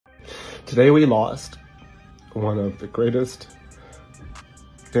Today we lost one of the greatest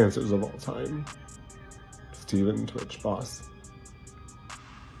dancers of all time, Steven Twitch Boss.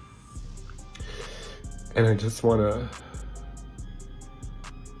 And I just want to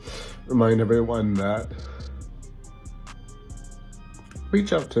remind everyone that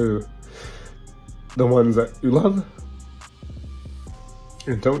reach out to the ones that you love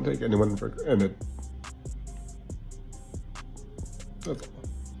and don't take anyone for granted. That's all.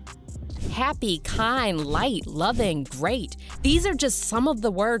 Happy, kind, light, loving, great. These are just some of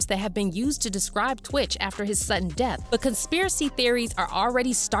the words that have been used to describe Twitch after his sudden death. But conspiracy theories are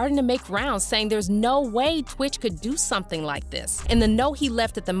already starting to make rounds saying there's no way Twitch could do something like this. And the note he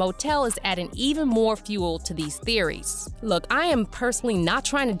left at the motel is adding even more fuel to these theories. Look, I am personally not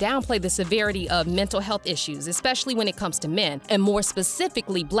trying to downplay the severity of mental health issues, especially when it comes to men, and more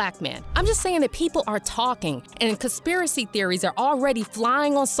specifically black men. I'm just saying that people are talking, and conspiracy theories are already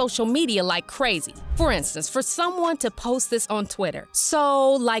flying on social media like crazy. For instance, for someone to post this on Twitter.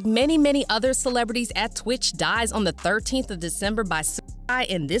 So, like many other celebrities at Twitch dies on the 13th of December by suicide,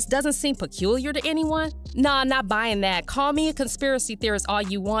 and this doesn't seem peculiar to anyone? Nah, not buying that. Call me a conspiracy theorist all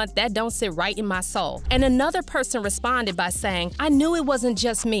you want, that don't sit right in my soul. And another person responded by saying, I knew it wasn't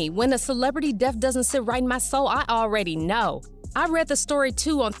just me. When a celebrity death doesn't sit right in my soul, I already know. I read the story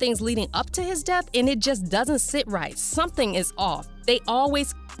too on things leading up to his death, and it just doesn't sit right. Something is off. They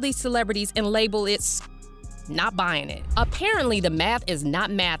always these celebrities and label it. Not buying it. Apparently the math is not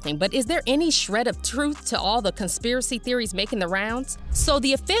mathing, but is there any shred of truth to all the conspiracy theories making the rounds? So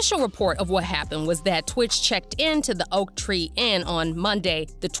the official report of what happened was that Twitch checked into the Oak Tree Inn on Monday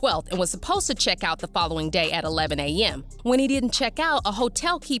the 12th and was supposed to check out the following day at 11 a.m. When he didn't check out, a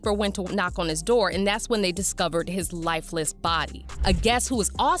hotel keeper went to knock on his door, and that's when they discovered his lifeless body. A guest who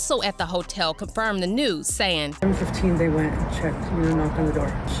was also at the hotel confirmed the news, saying, 7:15 they went and checked, knocked on the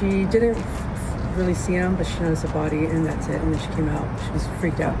door. She didn't really see him, but she noticed the body, and that's it. And then she came out. She was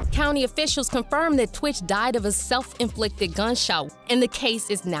freaked out. County officials confirmed that Twitch died of a self-inflicted gunshot, and the case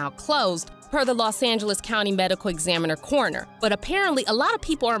is now closed, per the Los Angeles County Medical Examiner coroner. But apparently, a lot of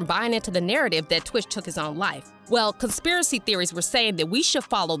people aren't buying into the narrative that Twitch took his own life. Well, conspiracy theories were saying that we should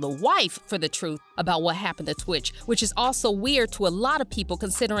follow the wife for the truth about what happened to Twitch, which is also weird to a lot of people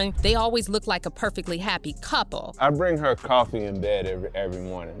considering they always look like a perfectly happy couple. I bring her coffee in bed every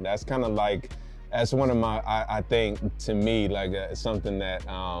morning. That's kind of like, that's one of my, I think, to me, like something that,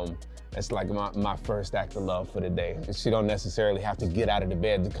 it's like my first act of love for the day. She don't necessarily have to get out of the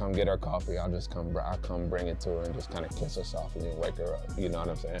bed to come get her coffee. I'll come bring it to her and just kind of kiss her softly and wake her up. You know what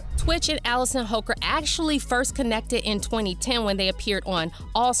I'm saying? Twitch and Allison Hoker actually first connected in 2010 when they appeared on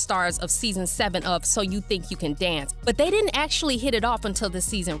All Stars of season 7 of So You Think You Can Dance. But they didn't actually hit it off until the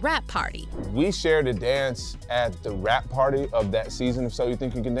season wrap party. We shared a dance at the wrap party of that season of So You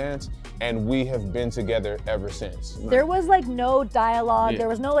Think You Can Dance, and we have been together ever since. There was like no dialogue, there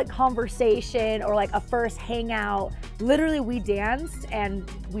was no like conversation or like a first hangout. Literally we danced and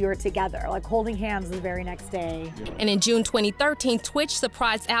we were together, like holding hands the very next day. And in June 2013, Twitch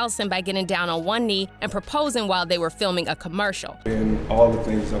surprised Allison by getting down on one knee and proposing while they were filming a commercial. In all the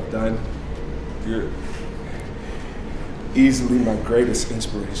things I've done, you're easily my greatest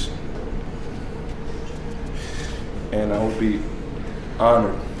inspiration. And I would be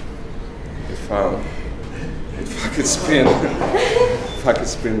honored if I could spend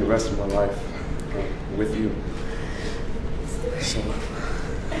the rest of my life with you. So,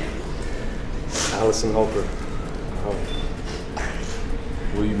 Allison Hoker,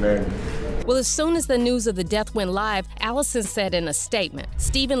 will you marry me? Well, as soon as the news of the death went live, Allison said in a statement,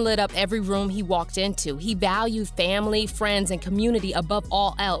 Steven lit up every room he walked into. He valued family, friends, and community above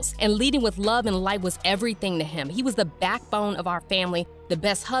all else, and leading with love and light was everything to him. He was the backbone of our family, the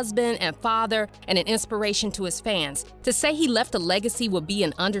best husband and father, and an inspiration to his fans. To say he left a legacy would be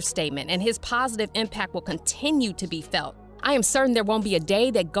an understatement, and his positive impact will continue to be felt. I am certain there won't be a day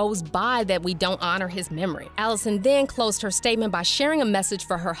that goes by that we don't honor his memory. Allison then closed her statement by sharing a message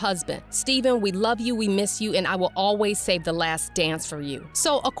for her husband. Steven, we love you, we miss you, and I will always save the last dance for you.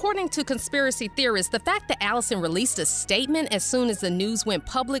 So according to conspiracy theorists, the fact that Allison released a statement as soon as the news went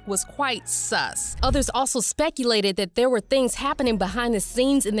public was quite sus. Others also speculated that there were things happening behind the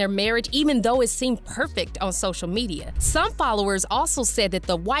scenes in their marriage, even though it seemed perfect on social media. Some followers also said that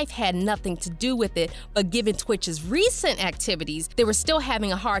the wife had nothing to do with it, but given Twitch's recent activities, they were still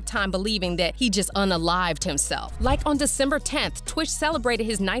having a hard time believing that he just unalived himself. Like on December 10th, Twitch celebrated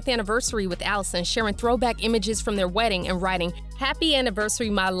his 9th anniversary with Allison, sharing throwback images from their wedding and writing, "Happy anniversary,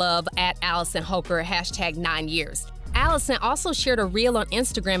 my love," at Allison Hoker, #9 years. Allison also shared a reel on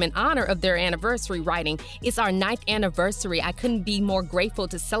Instagram in honor of their anniversary, writing, "It's our 9th anniversary. I couldn't be more grateful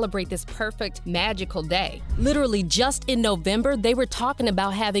to celebrate this perfect, magical day." Literally just in November, they were talking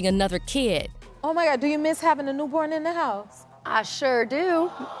about having another kid. Oh my God, do you miss having a newborn in the house? I sure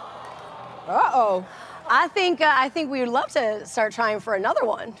do. Uh-oh. I think we would love to start trying for another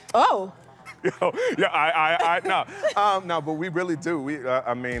one. Oh. No, but we really do.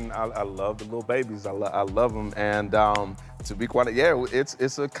 I mean, I love the little babies. I love them, and to be quite,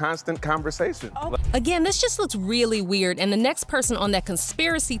 it's a constant conversation. Oh. Again, this just looks really weird, and the next person on that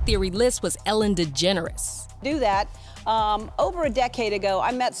conspiracy theory list was Ellen DeGeneres. Do that. Over a decade ago,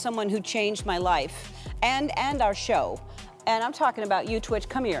 I met someone who changed my life and our show, and I'm talking about you, Twitch.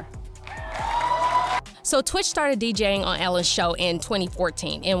 Come here. So Twitch started DJing on Ellen's show in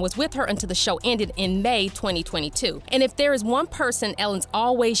 2014 and was with her until the show ended in May 2022. And if there is one person Ellen's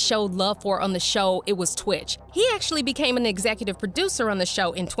always showed love for on the show, it was Twitch. He actually became an executive producer on the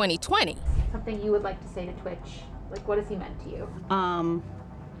show in 2020. Something you would like to say to Twitch? Like, what has he meant to you?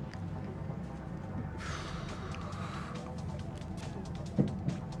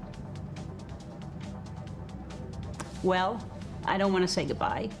 Well, I don't want to say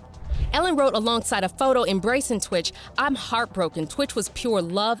goodbye. Ellen wrote alongside a photo embracing Twitch, "I'm heartbroken. Twitch was pure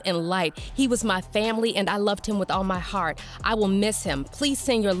love and light. He was my family and I loved him with all my heart. I will miss him. Please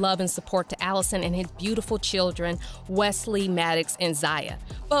send your love and support to Allison and his beautiful children, Wesley, Maddox, and Zaya."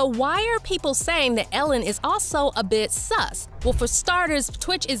 But why are people saying that Ellen is also a bit sus? Well, for starters,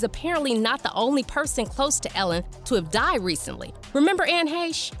 Twitch is apparently not the only person close to Ellen to have died recently. Remember Anne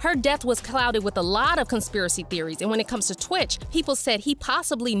Heche? Her death was clouded with a lot of conspiracy theories, and when it comes to Twitch, people said he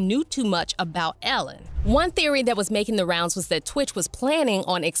possibly knew too much about Ellen. One theory that was making the rounds was that Twitch was planning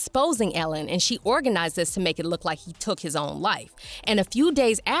on exposing Ellen, and she organized this to make it look like he took his own life. And a few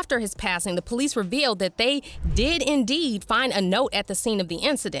days after his passing, the police revealed that they did indeed find a note at the scene of the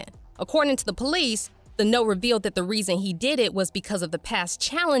incident. According to the police, the note revealed that the reason he did it was because of the past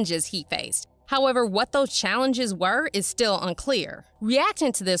challenges he faced. However, what those challenges were is still unclear.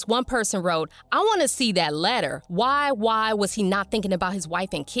 Reacting to this, one person wrote, "I want to see that letter. Why was he not thinking about his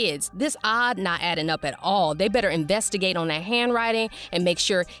wife and kids? This odd not adding up at all. They better investigate on that handwriting and make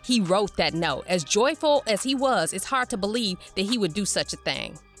sure he wrote that note. As joyful as he was, it's hard to believe that he would do such a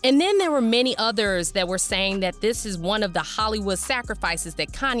thing." And then there were many others that were saying that this is one of the Hollywood sacrifices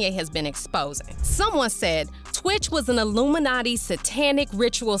that Kanye has been exposing. Someone said, Twitch was an Illuminati satanic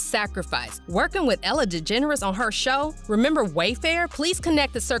ritual sacrifice. Working with Ellen DeGeneres on her show? Remember Wayfair? Please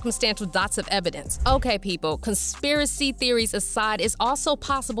connect the circumstantial dots of evidence. Okay, people, conspiracy theories aside, it's also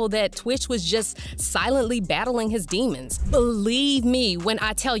possible that Twitch was just silently battling his demons. Believe me when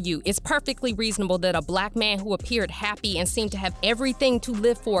I tell you, it's perfectly reasonable that a black man who appeared happy and seemed to have everything to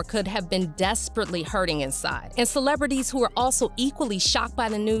live for could have been desperately hurting inside. And celebrities who are also equally shocked by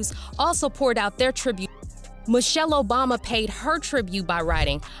the news also poured out their tribute. Michelle Obama paid her tribute by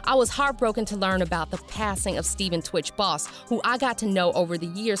writing, "I was heartbroken to learn about the passing of Stephen Twitch Boss, who I got to know over the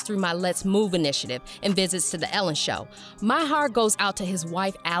years through my Let's Move initiative and visits to the Ellen Show. My heart goes out to his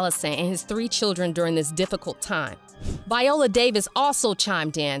wife Allison and his 3 children during this difficult time." Viola Davis also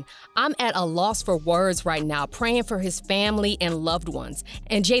chimed in, "I'm at a loss for words right now, praying for his family and loved ones."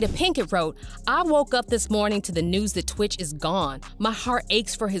 And Jada Pinkett wrote, "I woke up this morning to the news that Twitch is gone. My heart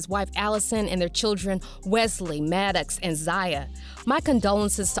aches for his wife Allison and their children Wesley, Maddox, and Zaya. My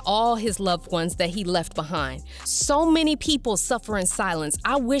condolences to all his loved ones that he left behind. So many people suffer in silence.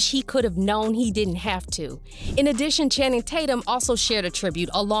 I wish he could have known he didn't have to." In addition, Channing Tatum also shared a tribute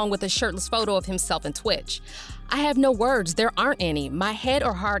along with a shirtless photo of himself and Twitch. "I have no words, there aren't any. My head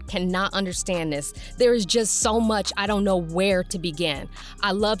or heart cannot understand this. There is just so much I don't know where to begin.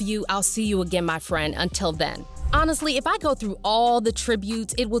 I love you, I'll see you again, my friend, until then." Honestly, if I go through all the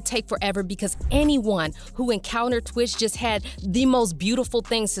tributes, it will take forever because anyone who encountered Twitch just had the most beautiful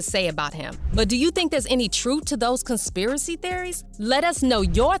things to say about him. But do you think there's any truth to those conspiracy theories? Let us know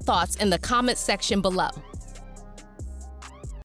your thoughts in the comment section below.